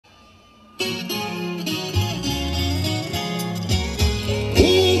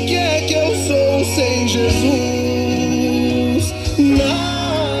O que é que eu sou sem Jesus?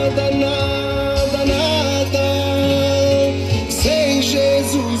 Nada, nada, nada. Sem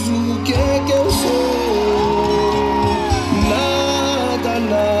Jesus, o que é que eu sou? Nada,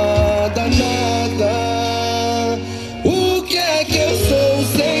 nada, nada. O que é que eu sou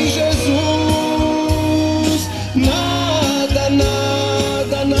sem Jesus? Nada,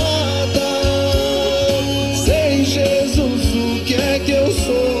 nada, nada. Sem Jesus, o que é que eu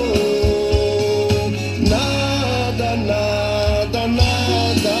sou? Nada, nada,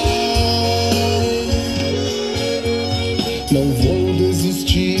 nada. Não vou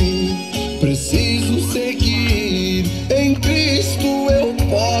desistir, preciso seguir. Em Cristo eu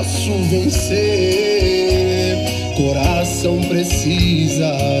posso vencer. Coração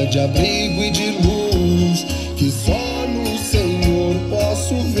precisa de abrigo e de luz, que só no Senhor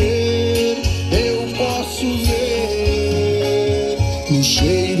posso ver. Eu posso ver no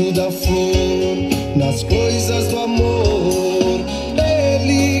cheiro da flor, nas coisas do amor.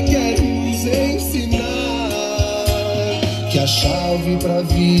 Ele quer nos ensinar que a chave pra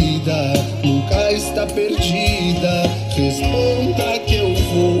vida nunca está perdida. Responda que eu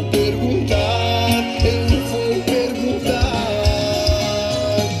vou perguntar, eu vou perguntar.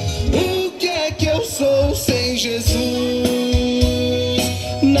 O que é que eu sou sem Jesus?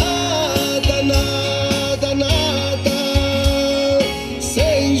 Nada, nada, nada.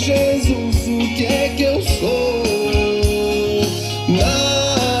 Sem Jesus, o que é que eu sou?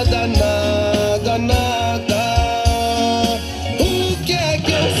 Nada, nada, nada. O que é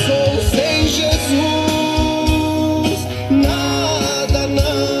que eu sou sem Jesus? Nada,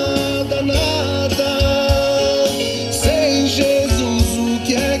 nada, nada. Sem Jesus, o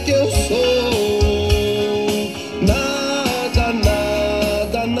que é que eu sou? Nada,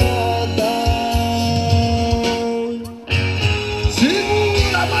 nada, nada.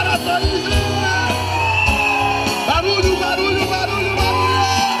 Segura, Marataízes! Barulho, barulho, barulho, barulho!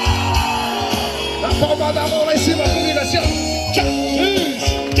 Na palma da mão lá em cima comigo assim, ó. Tchá,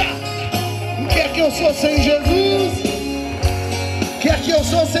 isso, tchá. O que é que eu sou sem Jesus? O que é que eu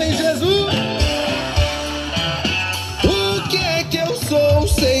sou sem Jesus? O que é que eu sou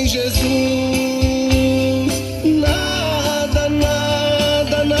sem Jesus? Nada,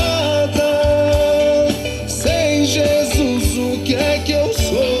 nada, nada. Sem Jesus, o que é que eu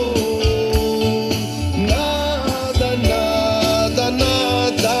sou? Nada, nada,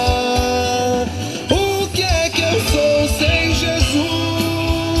 nada. O que é que eu sou sem Jesus?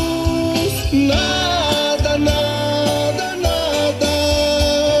 Nada, nada, nada.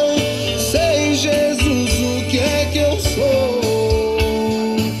 Sem Jesus, o que é que eu sou?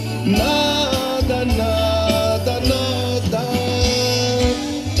 Nada, nada, nada.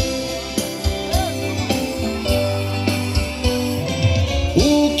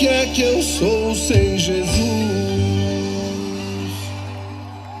 O que é que eu sou sem Jesus?